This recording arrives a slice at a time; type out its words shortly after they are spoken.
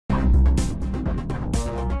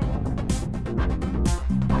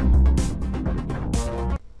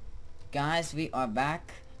Guys, we are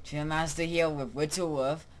back to the Master here with Richard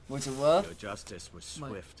Wolf. Richard Wolf. Your justice was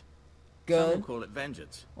swift. Good. Some will call it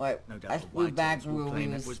vengeance. Wait, No doubt I the flew back Whitehills when will we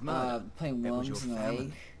claim was it was murder. playing It was worms your in the family.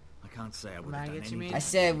 lake. I can't say I would have done Maggots, you mean? anything. I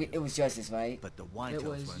said it was justice, right? But the Whitehills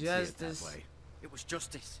was won't justice. see it that way. It was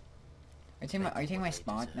justice. Are you taking my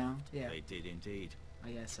spot now? Yeah, They did indeed.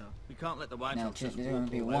 I guess so. We can't let the No, Whitehills there's just going walk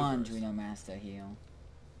to be all one over us. Juno Master here.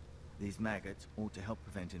 These maggots ought to help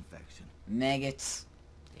prevent infection. Maggots.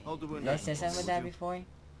 Hold the wound. Did I say something with that before?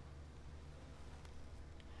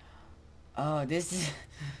 Oh, this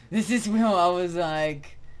is where I was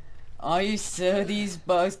like, are you sure these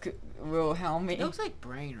bugs will help me? It looks like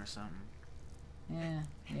brain or something.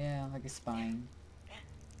 Yeah, like a spine.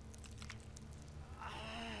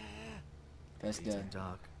 That's These are good.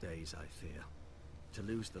 dark days, I fear. To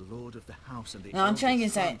lose the lord of the house and the No, I'm trying to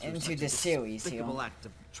eldest get son that through into such the a series here. despicable act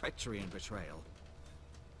of treachery and betrayal.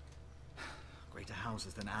 Greater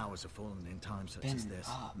houses than ours have fallen in times such as this.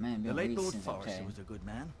 Oh man, The been late weeks Lord since Forrester okay. was a good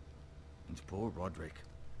man. And poor Roderick.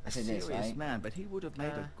 I A said this, serious right? man, but he would have made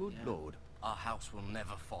a good yeah. lord. Our house will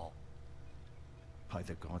never fall. By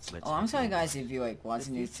the gods, let's Oh, I'm hope sorry not. guys if you like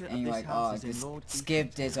watching The this future and of you're this like, house oh, is in just Lord skip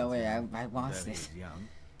Ethan's this hands away. now, I watched though he this. is young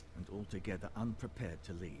and altogether unprepared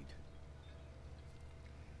to lead.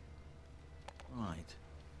 Right.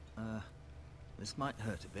 This might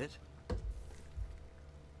hurt a bit.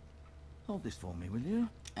 Hold this for me, will you?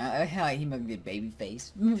 I like how he made the baby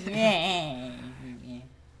face. I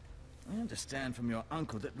understand from your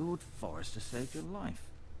uncle that Lord Forrester saved your life.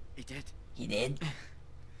 He did. He did.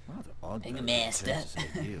 Rather odd, Thank though, you, that he master. chose to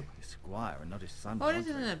save you, his squire, and not his son. Oh, this Roderick.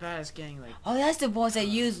 isn't as bad as getting like. Oh, that's the voice I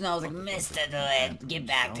used when I was like, Mr. Dead, get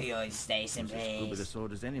back to your station, He's as good with a please.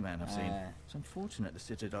 sword as any man I've seen. It's unfortunate the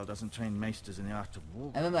Citadel doesn't train maesters in the art of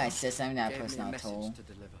war. I remember I said something that Gave person me a I message told. to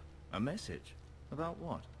deliver. A message? About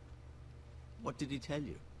what? What did he tell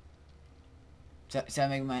you? So I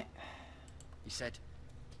make my... He said,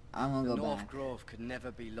 I'm gonna the go North back. Grove could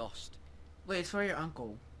never be lost. Wait, it's for your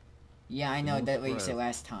uncle. Yeah, I know North that what you said Grove.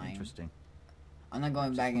 last time. Interesting. I'm not going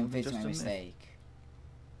Just back and more than fix my just a myth. mistake.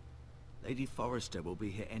 Lady Forrester will be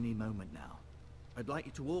here any moment now. I'd like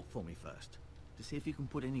you to walk for me first, to see if you can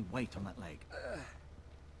put any weight on that leg.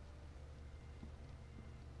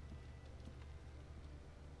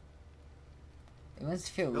 It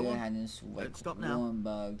must feel Go weird on. having this like Stop now. warm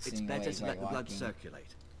bugs It's in your better legs to like let the blood walking.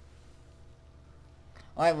 circulate.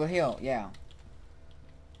 Alright, we're here, yeah.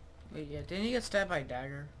 Wait, yeah, didn't he get stabbed by a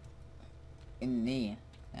dagger? In the knee.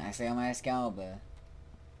 Actually, on my Excalibur.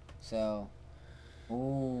 So...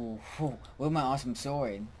 Ooh, whew, with my awesome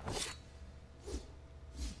sword.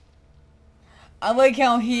 I like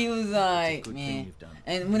how he was like, good thing man. you've done.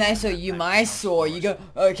 And when I saw you Back my to House sword, you go,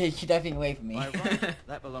 Forrester. okay, keep that thing away from me. By right,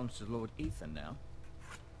 that belongs to Lord Ethan now.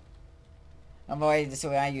 I've already, the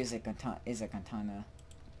sword I use is a katana.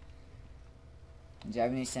 Do you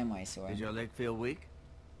have any samurai sword? Did your leg feel weak?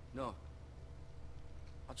 No.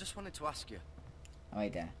 I just wanted to ask you. Oh,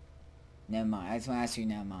 right there. Never mind. I just want to ask you,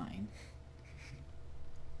 never mind.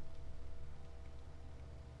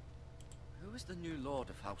 Who is the new Lord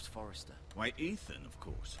of House Forrester? Why, Ethan, of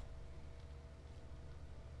course.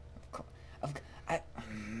 I... At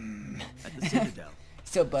the Citadel.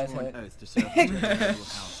 Still Swore butthurt. an oath to serve the noble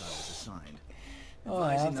house I was assigned. Oh,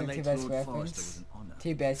 Advising that's the a late two-best Lord Forrester was reference. an honor.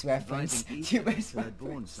 Two-best reference. Advising Two Ethan, best his third-born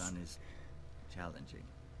reference. son, is challenging.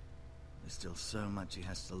 There's still so much he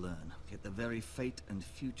has to learn, yet the very fate and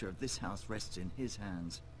future of this house rests in his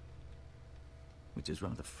hands. Which is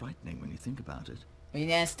rather frightening when you think about it. But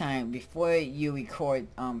next time, before you record,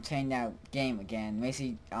 playing that game again, make sure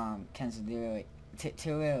you, cancel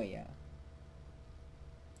Terraria.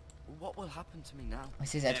 What will happen to me now? I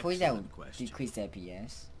says I told you that Excellent would question. decrease the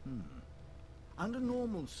FPS. Under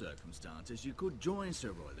normal circumstances, you could join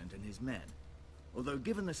Sir Royland and his men. Although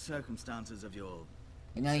given the circumstances of your...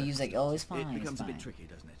 You know, you use like, oh, it's fine, It it's becomes a fine. bit tricky,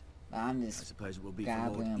 doesn't it? But I'm I just suppose it will be for Lord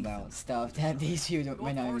gabbling Ethan. about stuff that these people Lord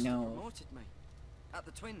might not even Forrester know. promoted me. At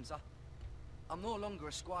the Twins, I'm no longer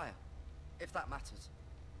a squire. If that matters.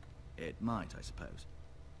 It might, I suppose.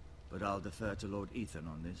 But I'll defer to Lord Ethan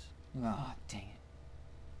on this. Oh, dang it.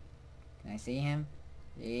 Can I see him?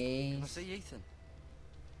 Can I Please? see Ethan?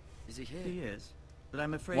 Is he here? He is, but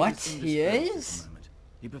I'm afraid What? he's He indisposed is? at the moment.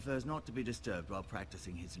 He prefers not to be disturbed while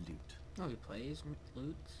practicing his lute. Oh, he plays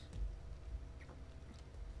lutes.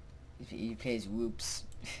 He plays whoops.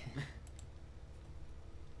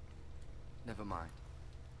 Never mind.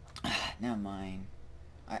 Never mind.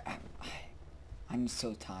 I'm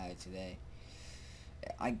so tired today.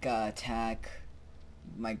 I got attacked.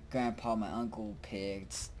 My grandpa, my uncle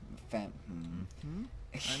picked. I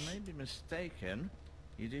may be mistaken.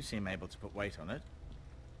 You do seem able to put weight on it.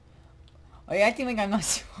 Are you acting like I'm not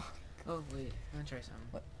strong? Oh wait, I'm gonna try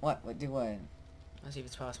something. What? Do what? Let's see if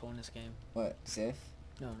it's possible in this game. What? Sif?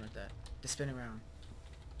 No, not that. Just spin around.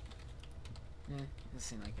 Eh, doesn't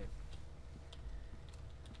seem like it.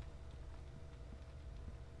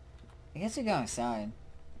 I guess we go outside.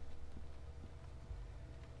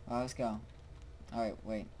 Oh, let's go. Alright,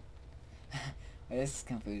 wait. Wait, this is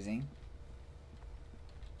confusing.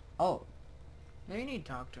 Oh. Maybe you need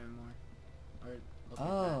to talk to him more. Or look at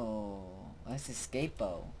that. Oh. That's a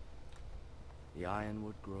skateboard. The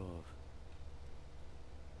Ironwood Grove.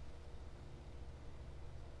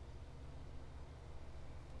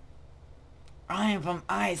 I am from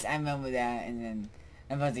Ice. I remember that. And then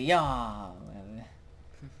I was like, yeah, whatever.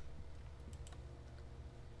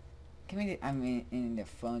 Can we? I'm in the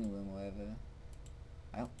front room, or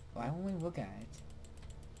whatever. Why won't we look at it?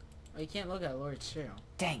 Oh, you can't look at Lord's Trail.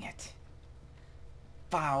 Dang it!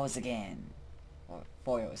 Files again, or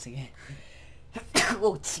foils again.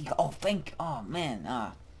 Oh, oh man,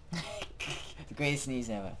 the greatest sneeze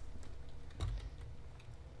ever.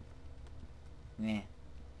 Meh.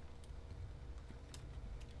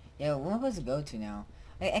 Yeah, where am I supposed to go to now?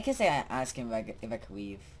 I guess I ask him if I could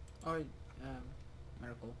leave. Or,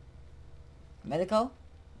 medical. Medical?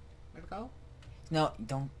 Medical? No,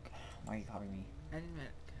 don't. Why are you calling me? I didn't mean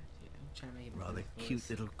I'm trying to make it Rather with cute voice.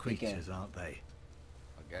 little creatures, aren't they?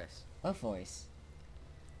 I guess. What voice?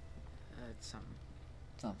 It's something.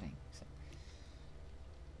 Something.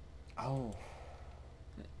 Oh.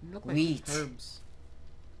 Look like Wheat. herbs.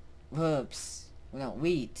 Herbs. No,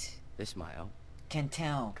 wheat. This might help. Can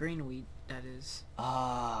tell. Green wheat, that is.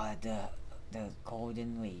 Ah, the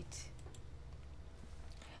golden wheat.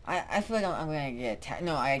 I feel like I'm gonna get attacked.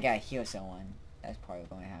 No, I gotta heal someone. That's probably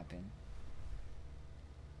gonna happen.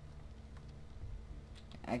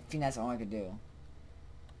 I think that's all I could do.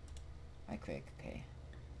 I click. Okay.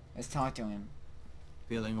 Let's talk to him.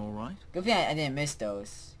 Feeling all right? Good thing I didn't miss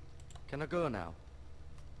those. Can I go now?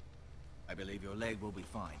 I believe your leg will be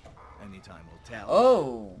fine. Only time will tell.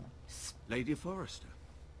 Oh! Lady Forrester.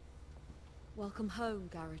 Welcome home,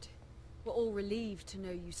 Garrett. We're all relieved to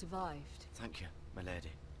know you survived. Thank you, my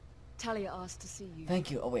lady. Talia asked to see you. Thank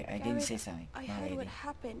you. Oh wait, I didn't Garrett, say something. I My heard lady. what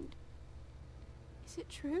happened. Is it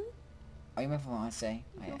true? Are you my fiance?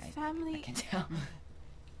 Your I family... can tell.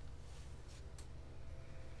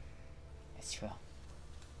 It's true.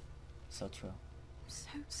 So true. I'm so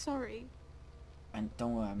sorry. And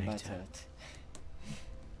don't worry, I'm Me about too. it.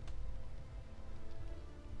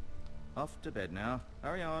 Off to bed now.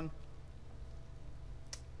 Hurry on.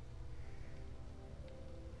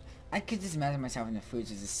 I could just imagine myself in the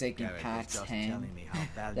foods as a second Garrett was Pat's just hand. telling me how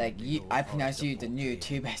Like valiantly you, Lord I pronounce Forrester you the fought new for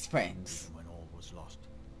two you, best friends. even when all was lost.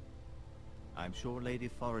 I'm sure Lady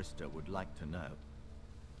Forrester would like to know.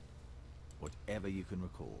 Whatever you can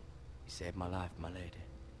recall. You saved my life, my lady.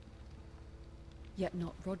 Yet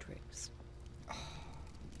not Roderick's.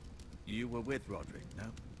 You were with Roderick, no?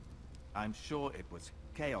 I'm sure it was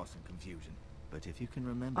chaos and confusion. But if you can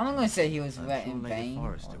remember, I'm not gonna say he was I'm wet sure in Lady vain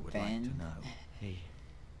Forrester or would like Ben. to know.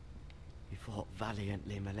 He fought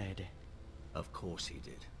valiantly, my lady. Of course he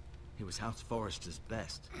did. He was House Forrester's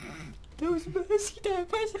best. Those best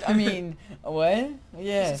president. I mean, what?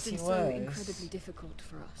 Yes, This he has been so was. incredibly difficult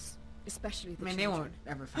for us, especially the I mean, they children. won't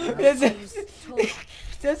ever find out. That's I was told,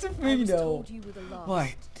 that's a I thing was though. told you were the last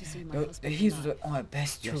Why? to see my No, husband he's alive. one of our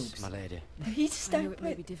best Yes, troops. my lady. He's I know stuck, it may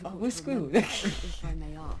but be difficult we're to remember, screwed. if I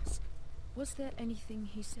may ask. Was there anything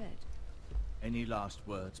he said? Any last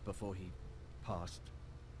words before he passed?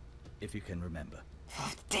 If you can remember.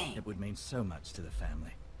 Oh, dang. It would mean so much to the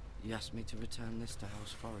family. He asked me to return this to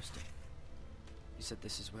House Forrester. He said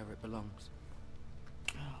this is where it belongs.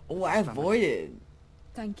 Oh, I avoided.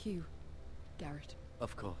 Thank you, Garrett.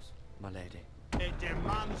 Of course, my lady. It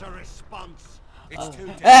demands a response. It's too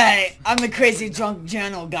Hey, I'm the crazy drunk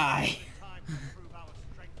journal guy. time to prove our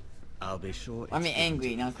strength. I'll be sure I it's mean given angry,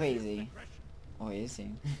 to not you. crazy. Or is he?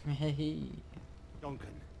 Duncan,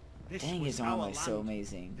 this Dang, was his our armor land. is so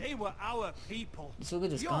amazing. They were our people. Let's look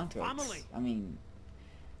at his Your contracts. family. I mean,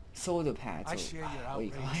 shoulder pads. I or share your what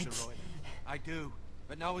you call outrage, it. Sir Roy. I do.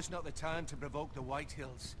 But now is not the time to provoke the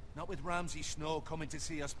Whitehills. Not with Ramsay Snow coming to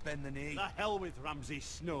see us bend the knee. The hell with Ramsay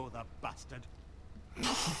Snow, the bastard.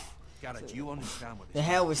 Garrett, you understand what this The is.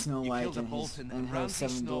 hell with Snow You White killed a and his Bolton, and her Ramsay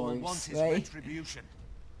 7 Snow will want dwarves, his right? retribution.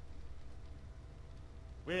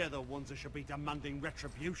 We're the ones that should be demanding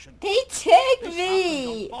retribution. They take This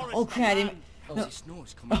me! happened on Oh Forest crap! I didn't- land. Ramsay Snow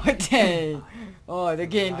is coming. Oh dang! Oh, the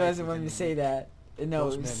game Right doesn't want within me to the say week. that. It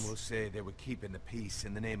Those men knows. will say they were keeping the peace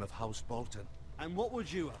in the name of House Bolton. And what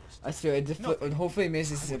would you, Alistair? I swear, Nothing. hopefully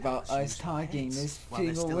this is I would about have us used our talking heads this while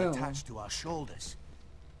they're single still room. attached to our shoulders.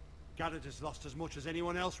 Garrett has lost as much as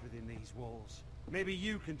anyone else within these walls. Maybe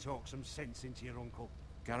you can talk some sense into your uncle.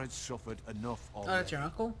 Garrett's suffered enough Oh, already. that's your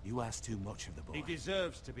uncle? You ask too much of the boy. He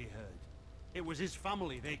deserves to be heard. It was his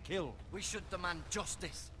family they killed. We should demand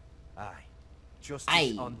justice. Aye. Justice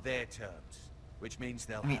Aye. on their terms. Which means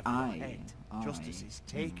they'll I mean, have your head. Justice is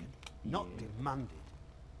taken, not demanded.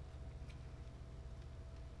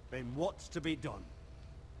 Then what's to be done?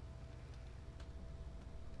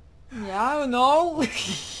 Yeah, I don't know.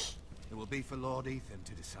 It will be for Lord Ethan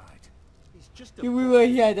to decide. He's just You boy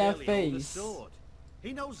really who had that barely holds a face. sword.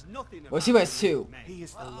 He knows nothing about What's he was killing too? men. He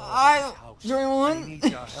is the Lord I of this house. don't and want- he needs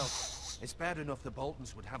our help. It's bad enough the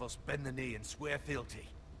Boltons would have us bend the knee and swear fealty.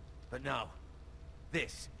 But now,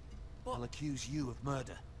 this. I'll accuse you of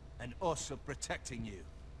murder, and us of protecting you.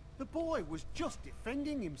 The boy was just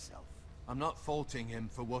defending himself. I'm not faulting him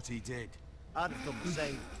for what he did. I'd have done the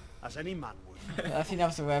same, as any man would. I think that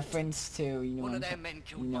was a reference to, you know, One of what their I'm men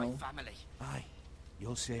killed you my know. family. Aye.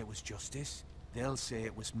 You'll say it was justice. They'll say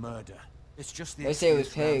it was murder. It's just the They say it was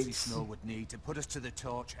excuse Ramsay pigs. Snow would need to put us to the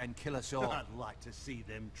torch and kill us all. I'd like to see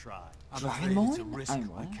them try. I'm Dragon afraid it's a Ball? risk I'm we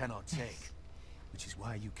what? cannot take. Which is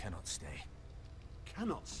why you cannot stay.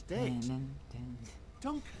 Cannot stay.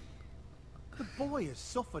 Duncan, the boy has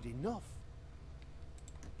suffered enough.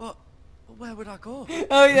 But where would I go?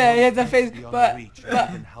 Oh yeah, he has a face, Beyond but reach of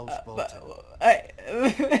even House Bolton.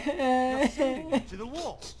 To the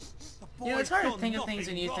wall. The You know, it's boy's hard to done think of things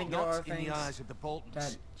when nothing you wrong. think there Not are in the things eyes of the Boltons.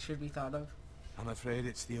 that should be thought of. I'm afraid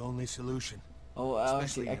it's the only solution. Oh, I see.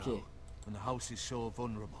 Especially Okay. now, when the house is so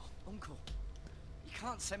vulnerable. Uncle, you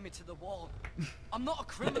can't send me to the wall. I'm not a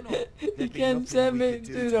criminal. You There'd be can't nothing send we me could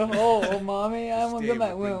do to to the prevent hole, it. mommy. I To want to stay go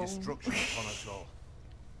back would bring home. destruction upon us all.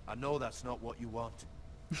 I know that's not what you want.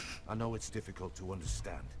 I know it's difficult to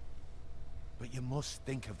understand. But you must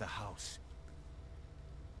think of the house.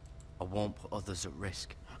 I won't put others at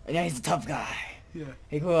risk. Yeah, he's a tough guy. Yeah.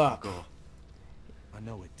 He grew up. Go. I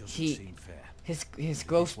know it doesn't He- seem fair. His It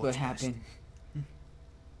growth is spurt what's best. happened.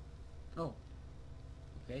 Oh.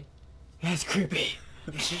 Okay. That's creepy.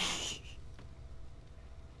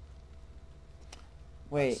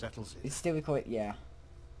 Wait, Settles it. it's still recording? Yeah.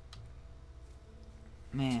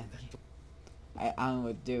 Man. I don't know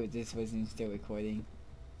what to do if this wasn't still recording.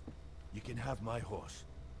 You can have my horse,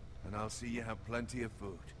 and I'll see you have plenty of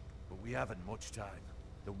food. But we haven't much time.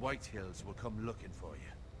 The White Hills will come looking for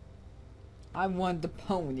you. I want the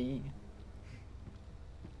pony.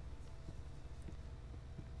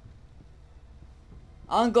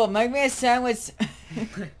 Uncle, make me a sandwich.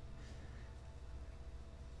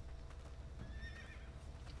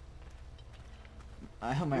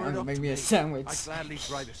 I hope my Word uncle up make to me a me. sandwich. I'd gladly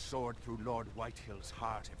drive a sword through Lord Whitehill's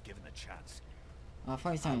heart if given the chance. I'll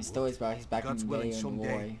probably I telling would. stories about his back God's in the day willing, in the war.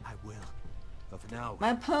 someday I will. But for now,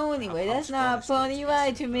 My pony, Our wait, that's house not a forester pony, is you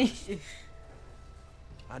lied to innocent me.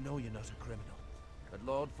 I know you're not a criminal, but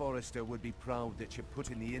Lord Forrester would be proud that you're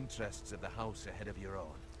putting the interests of the house ahead of your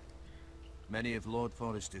own. Many of Lord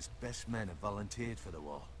Forrester's best men have volunteered for the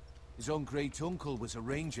war. His own great-uncle was a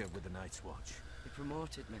ranger with the Night's Watch. He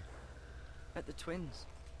promoted me. At the Twins.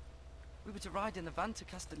 We were to ride in the van to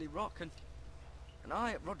Casterly Rock and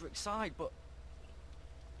I at Roderick's side, but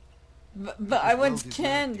But It I was well want deserved,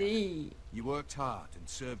 candy. You worked hard and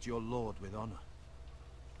served your lord with honor.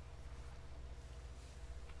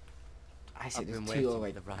 I said I've there's been two waiting old for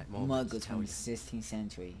like the right moment to muggles tell from you. the 16th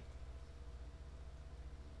century.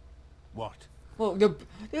 What? Well,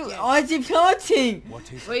 why is he plotting?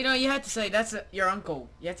 What is Well, you know, you had to say that's your uncle.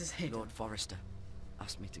 You had to say that. Lord Forrester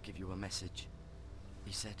asked me to give you a message.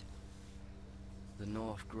 He said, the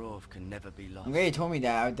North Grove can never be lost. I'm glad you told me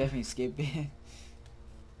that. I would definitely skip it.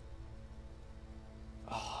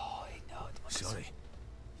 Oh, he knows. Sorry,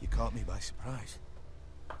 you caught me by surprise.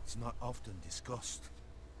 It's not often discussed,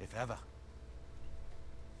 if ever.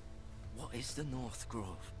 What is the North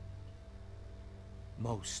Grove?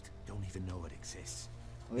 Most don't even know it exists.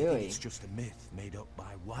 They think Really? it's just a myth made up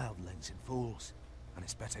by wildlings and fools, and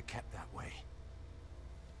it's better kept that way.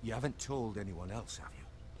 You haven't told anyone else, have you?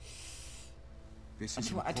 This is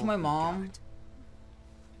I told my important, mom. Garrett.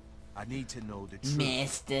 I need to know the truth.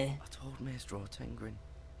 Mister. I told Maester Ortengrin.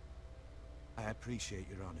 I appreciate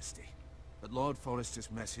your honesty, but Lord Forrester's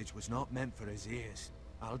message was not meant for his ears.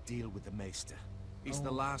 I'll deal with the Maester. He's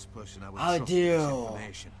the last person I would I'll trust with this deal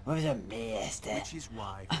information. with a mister. Which is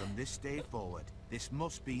why, from this day forward, this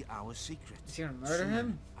must be our secret. Is he gonna murder Soon,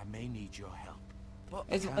 him? I may need your help. But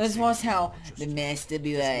Let's, Can't let's say watch you how know just the yet. master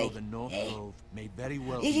be Just know like, the North hey. Grove may very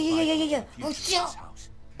well Yeah, be yeah, yeah, yeah, vital yeah. for the future Oh, of this house.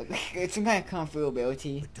 It's some kind of kung fu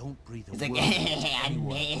ability. But don't breathe a It's like, word against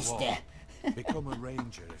anyone at the mister. wall. Become a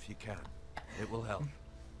ranger if you can. It will help.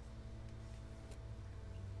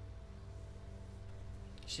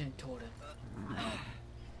 Shouldn't have told him.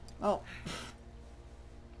 Oh.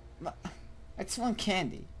 I just want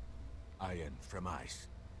candy. Iron from ice.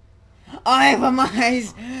 I from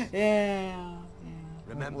eyes! Yeah.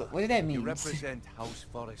 Remember, What did that mean? you represent House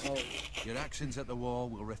Forrester. Oh. Your actions at the wall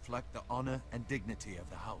will reflect the honor and dignity of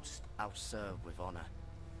the house. I'll serve with honor.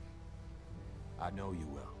 I know you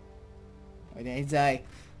will. And then he's like,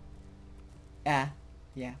 yeah.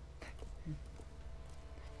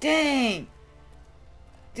 Dang!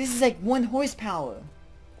 This is like 1 horsepower.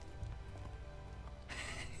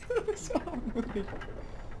 Sorry.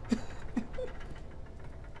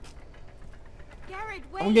 Garrett,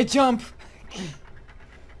 I'm gonna wait! get jump.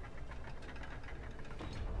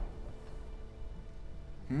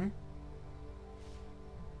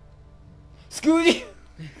 Scooty!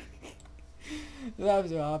 That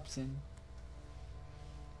was your option.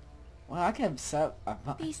 Well, I can sub.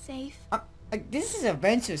 Be safe. This is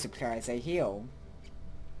adventure supplies. I heal.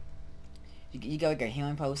 You got like a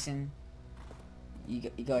healing potion. You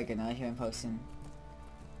got like another healing potion.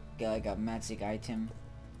 You got like a magic item.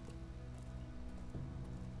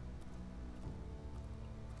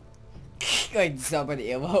 Like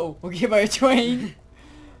somebody arrow. We'll give her a train.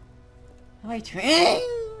 My train.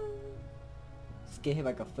 Just get hit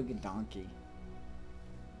like a freaking donkey.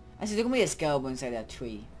 Actually, there gonna be a skeleton inside that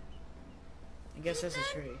tree. I guess that's a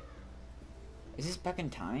tree. Is this back in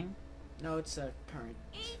time? No, it's current.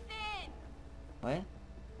 Ethan! What?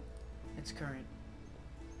 It's current.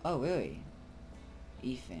 Oh, really?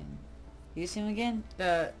 Ethan. You see him again?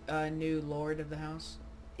 The new lord of the house.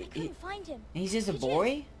 I couldn't find him. He's just a Did you?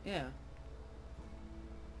 boy? Yeah.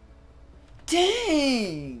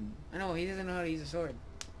 Dang! I know, he doesn't know how to use a sword.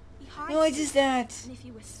 He hides. No, it's just that. And if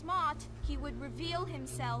he was smart, he would reveal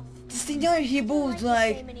himself. Just the young I don't people like this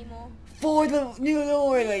like game anymore. for the new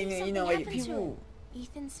lord, like Maybe you know, something like happened to people.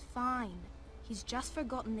 Ethan's fine. He's just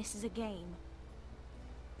forgotten this is a game.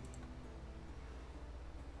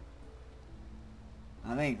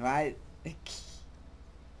 I mean, right?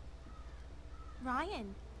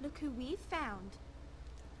 Ryan, look who we've found.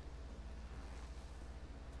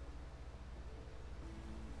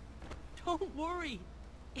 Don't worry.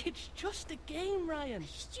 It's just a game, Ryan.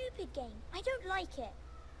 Stupid game. I don't like it.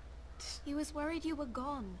 He was worried you were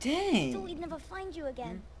gone. Thought Dang! we'd never find you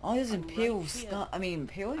again. All these I'm imperial right here. stuff. I mean, And I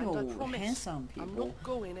imperial promise, handsome I'm people not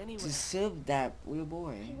going anywhere. to serve that little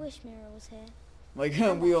boy. I wish Mira was here. Like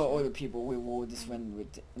I'm we are not all sure. the people we will just run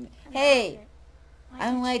with. I'm Hey, not I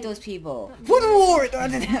don't did like you? those people. But For the Mira Lord!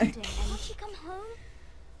 kept demanding Can't and she come home?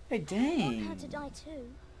 Hey, Mom dang! had to die too.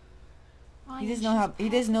 He Ryan, doesn't know she's how. He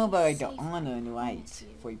doesn't know about like the perfectly safe, honor and I right promise you.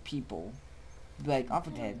 for people. Like off I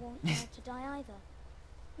the don't head. want Dad to die either.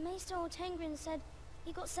 Maester Ortengrin said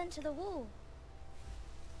he got sent to the wall.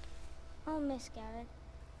 I'll miss Garrett.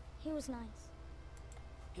 He was nice.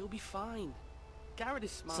 He'll be fine. Garrett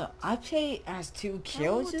is smart. So I play as 2 No one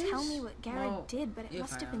killers. will tell me what Garrett No, did, but it you'll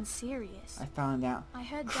must have find been out. serious. I found out. I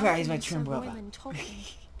heard Christ, Duncan my and Sir twin brother. Royland talking.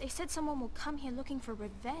 They said someone will come here looking for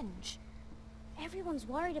revenge. Everyone's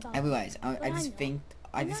worried about I us. realize. I But just I'm think.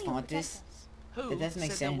 not. I know just you'll want protect this. us. Who That doesn't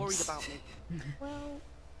make said they're worried sense. about me? Well,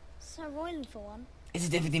 Sir Royland for one. It's a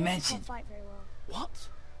different He dimension. can't fight very well.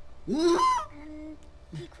 What? And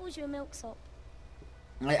he calls you a milksop.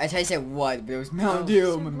 I tried to say what, but it was Oh. Mountain Dew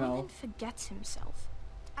Sir in my mouth. Royland forgets himself.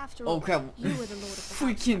 After Oh all, crap! you were the lord of the house.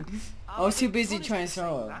 Freaking! I was too I've busy been trying to saying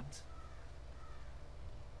solo. that.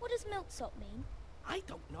 What does milksop mean? I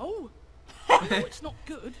don't know. I know it's not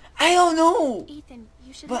good. I don't know. Ethan,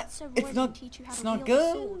 you should But let Sir it's Royland not- teach you how it's to not wield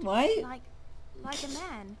good, a sword, right? Like a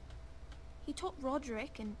man. He taught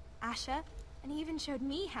Roderick and Asher, and he even showed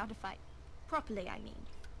me how to fight. Properly, I mean.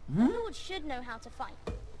 Hmm? Lord should know how to fight.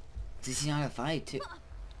 Does he know how to fight too?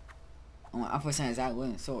 Oh, I thought saying that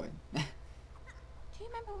with a sword. Do you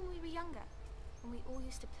remember when we were younger? When we all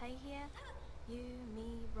used to play here? You,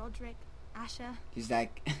 me, Roderick, Asher. He's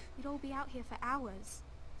like, We'd all be out here for hours.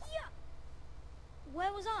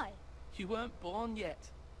 Where was I? You weren't born yet.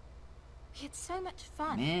 We had so much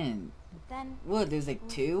fun. man, But then, what? There's like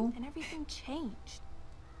 2. and everything changed.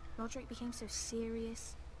 Roderick became so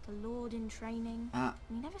serious, the Lord in training, Ah,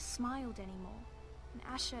 and he never smiled anymore. And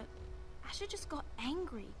Asher just got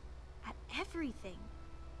angry at everything.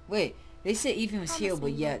 wait. They said Ethan was Promise here, me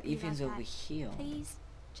but you yet won't be Ethan's like over that. here. Please,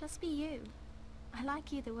 just be you. I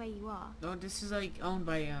like you the way you are. No, this is like owned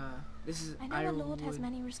by this is I know a lord has Ironwood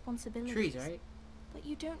many responsibilities. trees, right? But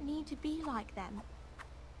you don't need to be like them.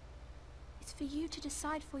 It's for you to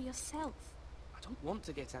decide for yourself. I don't want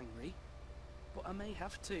to get angry, but I may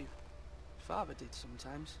have to. Father did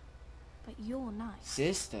sometimes. But you're nice.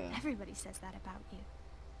 Sister. Everybody says that about you.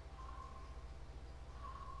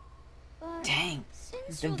 But Dang.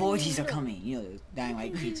 since The you're voices new are lord, coming. You know, the dying you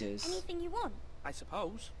white can do creatures. anything you want. I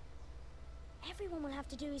suppose. Everyone will have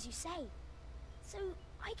to do as you say. So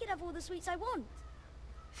I could have all the sweets I want.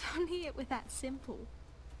 If only it were that simple.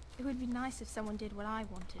 It would be nice if someone did what I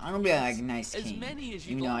wanted. I'm gonna be like a nice As king. many as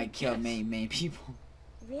you'd Even though I like, killed yes. many people.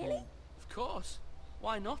 Really? Of course.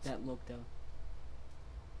 Why not? That look though.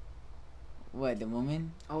 What, the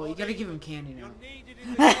woman? Oh, you gotta give him candy now. You're needed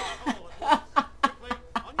in the hall at once. Quickly,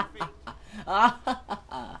 on your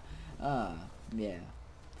feet. Yeah.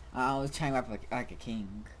 I was trying to rap like a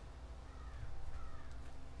king.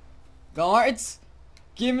 Guards!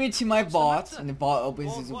 Give me to my bot, and the bot opens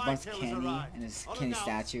Lord with a bunch of Whitehill has candy arrived, and this candy unannounced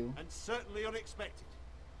statue. And certainly unexpected.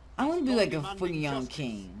 I want to be He's like a demanding fucking young justice.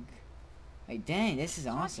 king. Like, dang, this is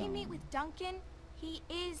Can't you awesome. meet with Duncan? He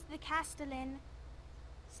is the Castellan.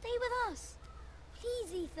 Stay with us.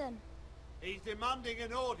 Please, Ethan. He's demanding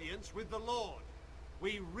an audience with the Lord.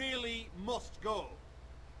 We really must go.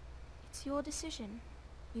 It's your decision.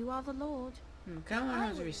 You are the Lord. Come on, I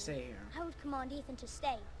as we would- stay here. I would command Ethan to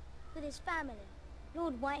stay. With his family.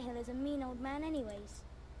 Lord Whitehill is a mean old man anyways.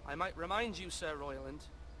 I might remind you, Sir Royland,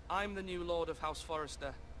 I'm the new Lord of House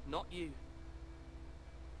Forrester, not you.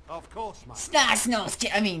 Of course, man. That's no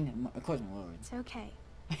I mean, of course, my lord. It's okay.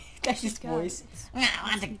 That's his Go. voice. I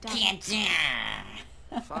want the Be done. candy.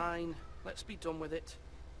 Fine, let's be done with it.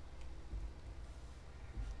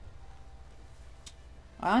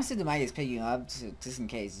 I honestly the mic is picking up just in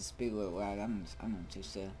case it's big or loud. I'm not too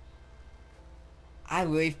sure. I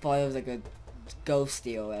really thought it was like a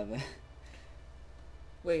ghosty or whatever.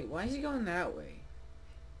 Wait, why is he going that way?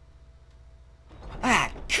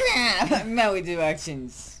 Ah, crap! Melee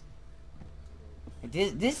directions.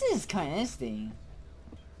 This is kind of interesting.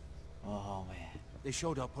 Oh man. They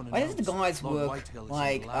showed up on Why does the guards Lord look Whitehill is in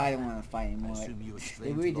like the I lab. don't want to fight I anymore? assume you They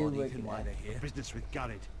explained really to do Lord look Ethan why like they're here. Business with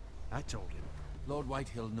Garrett. I told him. Lord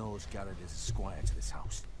Whitehill knows Garrett is a squire to this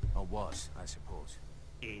house. Or was, I suppose.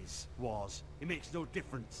 Was. It makes no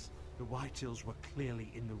difference. The Whitehills were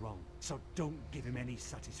clearly in the wrong, so don't give him any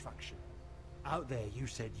satisfaction. Out there you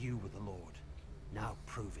said you were the Lord. Now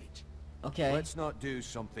prove it. Okay. Let's not do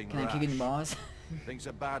something Can I rash. kick in the balls? Things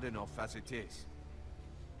are bad enough as it is.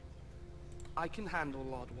 I can handle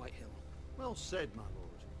Lord Whitehill. Well said, my lord.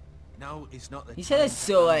 Now is not the You time said it's to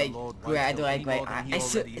so handle like Lord grad Whitehill any like more than he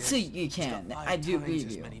so already is. you He's can. got 5 I do times agree with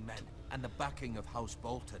as you. many men, and the backing of House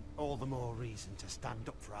Bolton. All the more reason to stand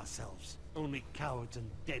up for ourselves. Only cowards and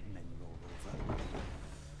dead men roll over.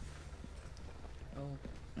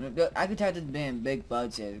 Oh. I could tell to be a big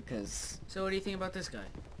budget because So what do you think about this guy?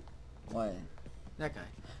 what? That guy.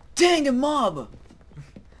 Dang the mob!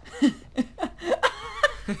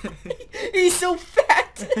 He's so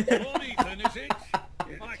fat. Lord Ethan, is it?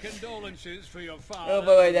 My condolences for your father. Oh, by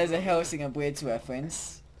the way, there's a Helsing and Blitz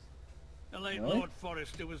reference. The late What? Lord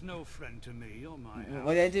Forrester was no friend to me or my house.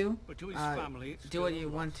 What did I do? But to his Uh, family, it's Do what still you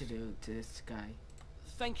a want loss. to do to this guy.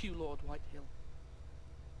 Thank you, Lord Whitehill.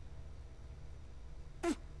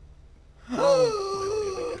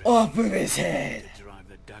 Off with his head. To drive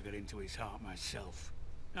the dagger into his heart myself.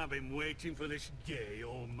 I've been waiting for this day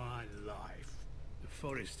all my life. The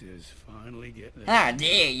Forresters finally get there. How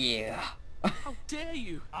dare you? How dare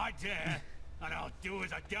you? I dare, and I'll do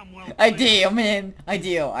as I damn well I please. dare, man. I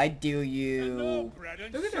dare And no you bread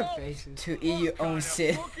and Look at their salt. faces. to What eat your kind own of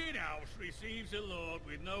shit. fucking house receives a lord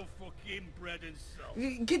with no fucking bread and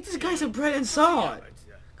salt? Get this guy some bread and salt.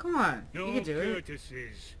 Amateur. Come on, No you can do it.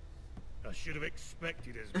 courtesies. I should have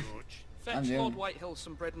expected as much. Fetch doing Lord it. Whitehill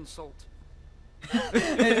some bread and salt.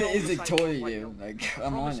 It's like Like totally Lord you. Whitehill. Like, I I'm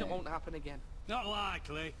on promise it. it won't happen again. Not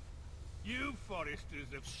likely. You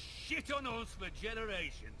Forresters have shit on us for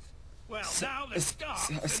generations. Well, now the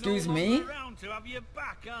Starks are excuse no me? longer around to have you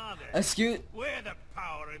back, are they? Excuse. We're the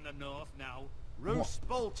power in the north now. Roose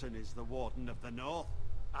Bolton is the Warden of the North.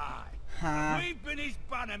 Aye. Huh? We've been his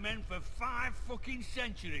bannermen for 5 fucking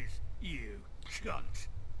centuries. You cunt.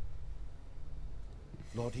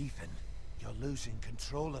 Lord Ethan, you're losing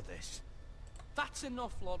control of this. That's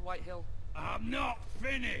enough, Lord Whitehill. I'm not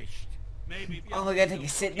finished. Maybe if you Oh, hadn't I gotta been take a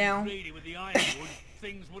so sit fucking now? greedy with the ironwood,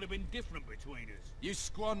 things would have been different between us. You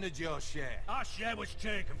squandered your share. Our share was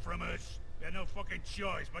taken from us. We had no fucking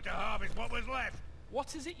choice but to harvest what was left.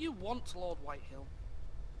 What is it you want, Lord Whitehill?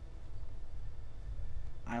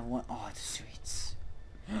 I want all the sweets.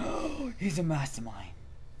 He's a mastermind.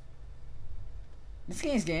 This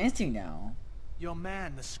game's getting interesting now. Your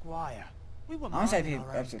man, the squire. We were I was minding happy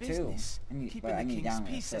our own episode 2. business, I need- keeping but I the need king's down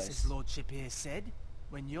there peace, as his first. lordship here said,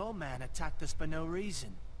 when your man attacked us for no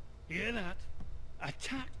reason. Hear that?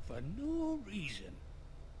 Attacked for no reason.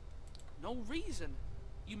 No reason.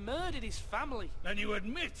 You murdered his family. Then you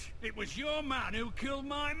admit it was your man who killed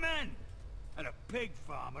my men. And a pig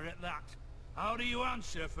farmer at that. How do you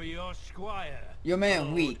answer for your squire? Your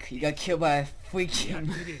man weak. You got killed by a He freaking...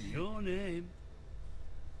 acted in your name.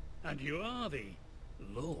 And you are the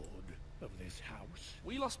lord of this house.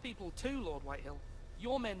 We lost people too, Lord Whitehill.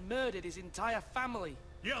 Your men murdered his entire family.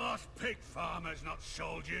 You lost pig farmers, not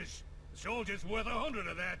soldiers. The soldiers worth 100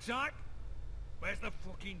 of their type. Where's the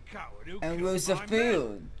fucking coward who And killed where's the my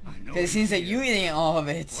food? men? Because it seems like you eating all of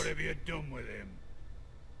it. What have you done with him?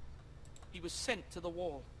 He was sent to the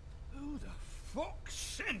wall. Who the fuck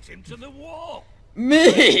sent him to the wall?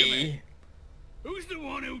 Me! Who's the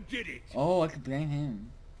one who did it? Oh, I could blame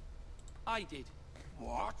him. I did.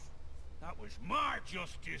 What? That was my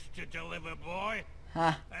justice to deliver, boy.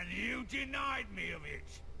 Ha. And you denied me of it.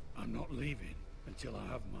 I'm not leaving until I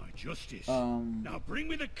have my justice. Now bring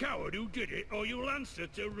me the coward who did it, or you'll answer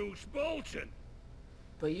to Roose Bolton.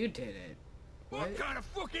 But you did it. What kind of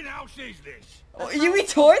fucking house is this? Oh, you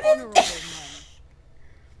retarded?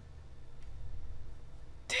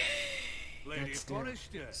 Lady That's the-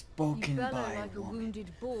 Forrester. Spoken You bellow by like a woman.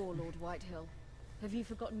 wounded boar, Lord Whitehill. Have you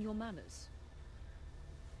forgotten your manners?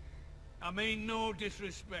 I mean no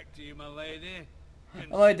disrespect to you, my lady.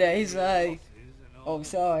 Oh, that he's like... Considering Oh,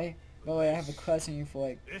 sorry. Oh, wait, I have a crush on you for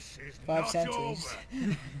like this is 5 not centuries.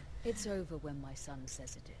 over. It's over when my son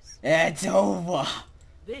says it is. It's over.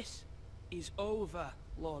 This is over,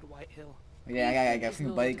 Lord Whitehill. Yeah, I gotta get He's from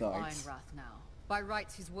the Lord of bodyguards. Ironrath now. By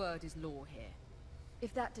rights, his word is law here.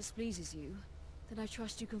 If that displeases you, then I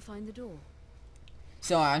trust you can find the door.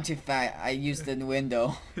 Sorry, I'm too fat. I used the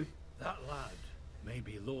window. That lad may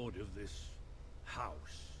be lord of this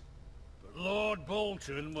house, but Lord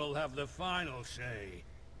Bolton will have the final say.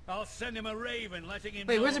 I'll send him a raven letting him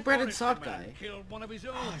Wait, know where's the bread and Forrester salt man guy? killed one of his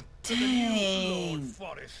own. Oh, But the new dang. Lord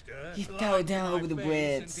Forrester He lied fell to down my over the face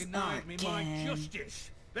breads. and denied Oh, me my damn. justice.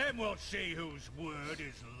 Then we'll see whose word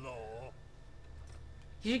is law.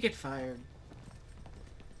 You get fired.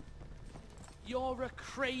 You're a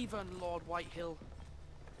craven, Lord Whitehill.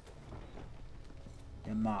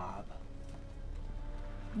 The mob.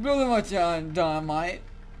 Really much on dynamite.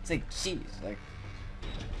 It's like, jeez, like...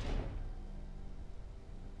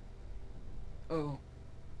 Oh.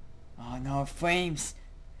 Oh no, flames!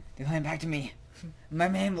 They're coming back to me. My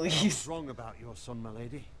memories. What's wrong about your son, my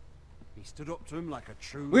lady? He stood up to him like a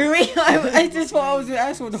true... Really? I just thought I was an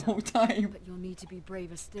asshole the whole time. But you'll need to be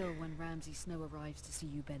braver still when Ramsay Snow arrives to see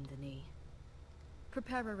you bend the knee.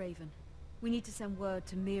 Prepare a raven. We need to send word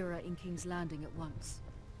to Mira in King's Landing at once.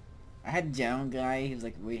 I had a general guy, he was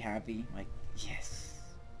like really happy. Like, yes.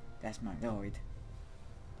 That's my lord.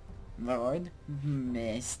 Lord?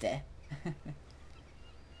 Mister.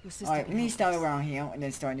 Your sister Alright, can we need to help start us. around here and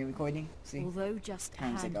then start a new recording. See? Although just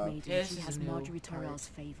Times ago. handmaiden, Yes, she this has is a new Marjorie part. Tyrell's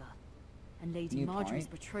favour. And Lady New Marjorie's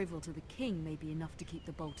part. betrothal to the king may be enough to keep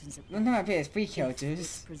the Boltons at bay. Well, no, I play as 3 If it's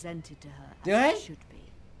characters. presented to her Do as I? it should be.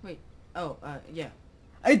 Wait. Oh, yeah.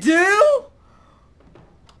 I do?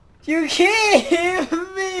 You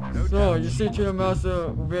kidding me? So, you see Master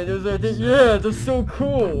videos, I think, yeah, that's so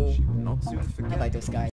cool. Not soon forget. I like this guy.